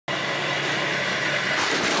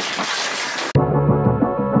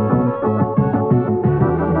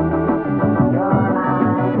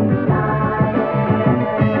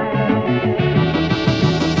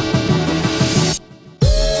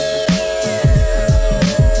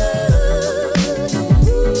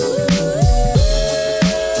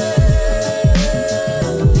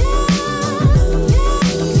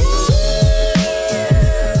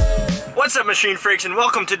machine freaks, and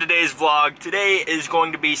welcome to today's vlog. Today is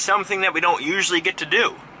going to be something that we don't usually get to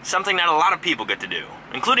do. Something that a lot of people get to do,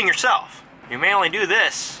 including yourself. You may only do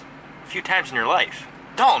this a few times in your life.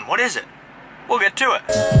 Dalton, what is it? We'll get to it.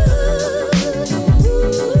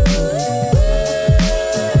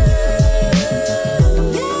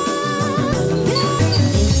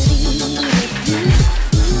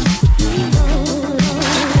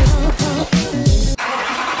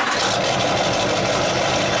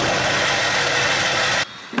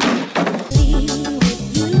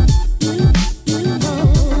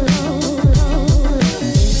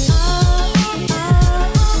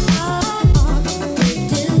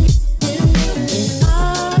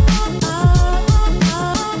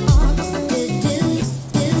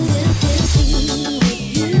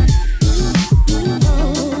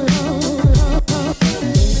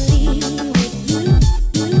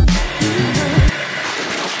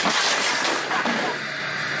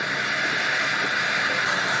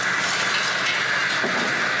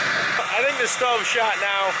 I think the stove's shot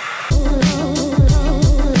now.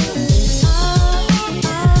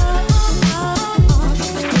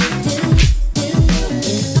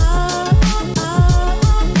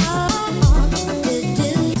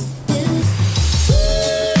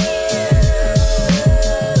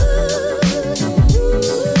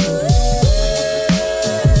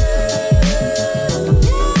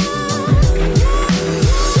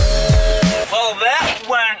 Well, that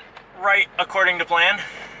went right according to plan.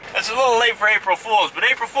 It's a little late for April Fools, but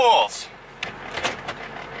April Fools!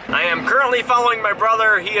 I am currently following my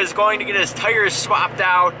brother. He is going to get his tires swapped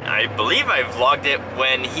out. I believe I vlogged it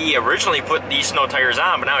when he originally put these snow tires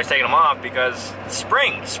on, but now he's taking them off because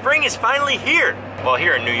spring. Spring is finally here. Well,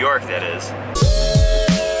 here in New York, that is.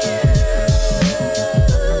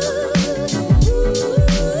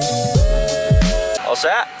 All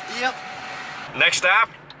set? Yep. Next stop?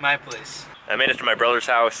 My place. I made it to my brother's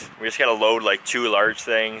house. We just gotta load like 2 large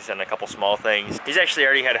things and a couple small things. He's actually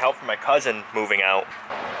already had help from my cousin moving out,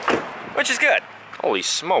 which is good. Holy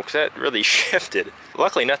smokes, that really shifted.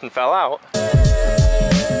 Luckily nothing fell out.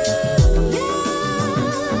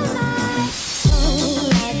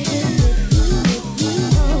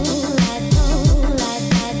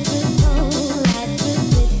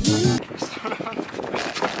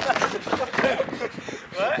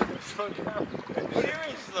 What? Slow down. What do you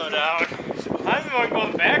mean slow down? I'm the one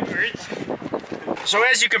going backwards. So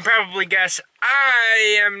as you can probably guess,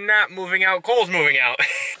 I am not moving out. Cole's moving out.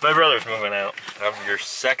 My brother's moving out of your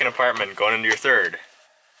second apartment, going into your third.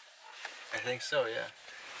 I think so, yeah.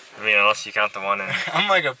 I mean, unless you count the one in... I'm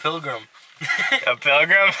like a pilgrim. A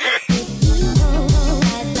pilgrim?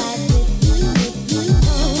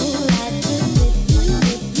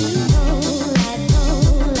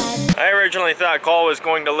 I originally thought Cole was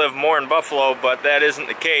going to live more in Buffalo, but that isn't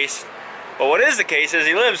the case. But what is the case is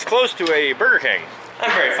he lives close to a Burger King. I'm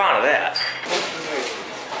very fond of that.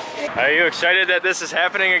 Are you excited that this is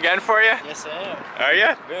happening again for you? Yes, I am. Are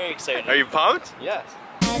you? Very excited. Are you pumped? Yes.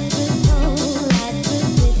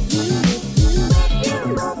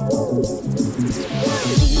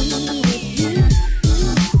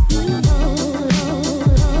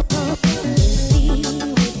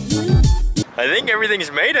 I think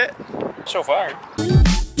everything's made it so far.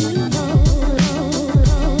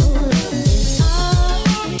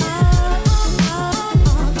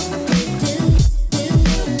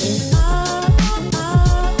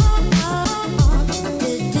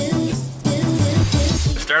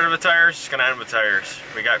 Started with tires, it's gonna end with tires.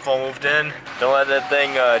 We got Cole moved in. Don't let that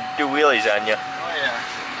thing do wheelies on you. Oh,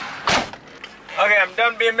 yeah. Okay, I'm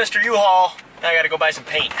done being Mr. U-Haul. Now I gotta go buy some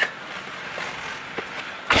paint.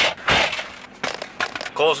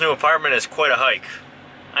 Cole's new apartment is quite a hike.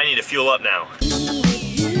 I need to fuel up now.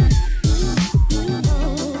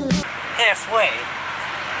 Halfway.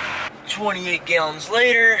 28 gallons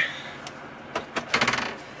later.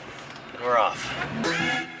 We're off.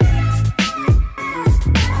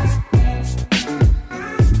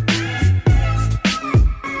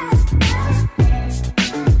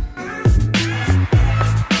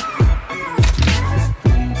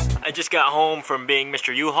 I just got home from being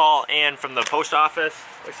Mr. U-Haul and from the post office.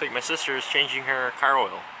 Looks like my sister is changing her car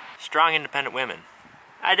oil. Strong, independent women.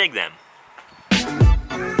 I dig them.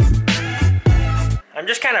 I'm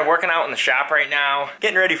just kind of working out in the shop right now,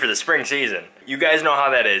 getting ready for the spring season. You guys know how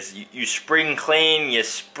that is. You spring clean, you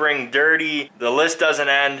spring dirty, the list doesn't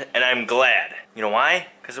end, and I'm glad. You know why?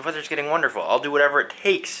 Because the weather's getting wonderful. I'll do whatever it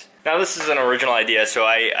takes. Now this is an original idea, so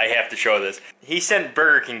I have to show this. He sent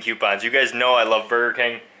Burger King coupons. You guys know I love Burger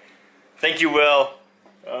King. Thank you, Will.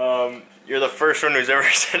 You're the first one who's ever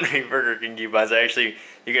sent me Burger King coupons. Actually,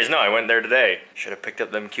 you guys know I went there today. Should have picked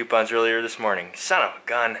up them coupons earlier this morning. Son of a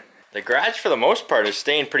gun. The garage, for the most part, is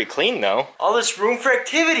staying pretty clean, though. All this room for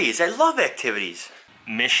activities. I love activities.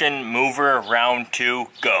 Mission mover round 2,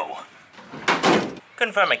 go.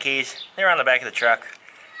 Couldn't find my keys. They were on the back of the truck.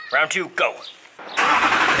 Round 2, go.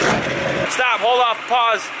 Stop, hold off,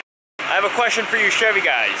 pause. I have a question for you Chevy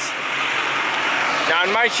guys. Now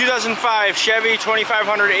in my 2005 Chevy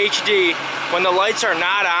 2500 HD, when the lights are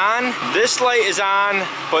not on, this light is on,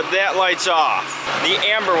 but that light's off. The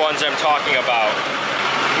amber ones I'm talking about.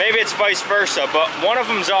 Maybe it's vice versa, but one of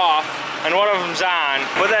them's off and one of them's on.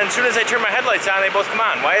 But then as soon as I turn my headlights on, they both come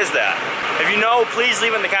on. Why is that? If you know, please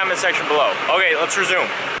leave in the comment section below. Okay, let's resume.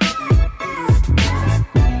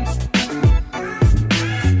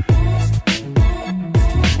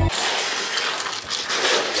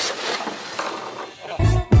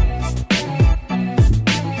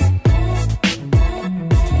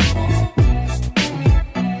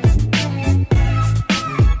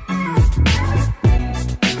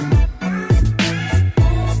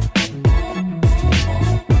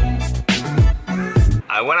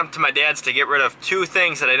 I went up to my dad's to get rid of 2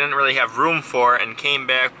 things that I didn't really have room for and came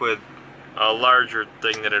back with a larger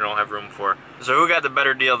thing that I don't have room for. So who got the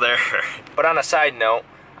better deal there? But on a side note,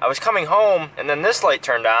 I was coming home and then this light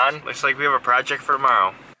turned on. Looks like we have a project for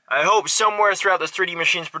tomorrow. I hope somewhere throughout this 3D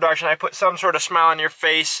Machines production I put some sort of smile on your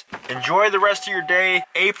face. Enjoy the rest of your day.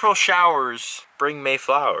 April showers bring May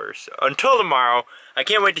flowers. Until tomorrow, I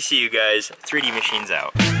can't wait to see you guys. 3D Machines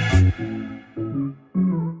out.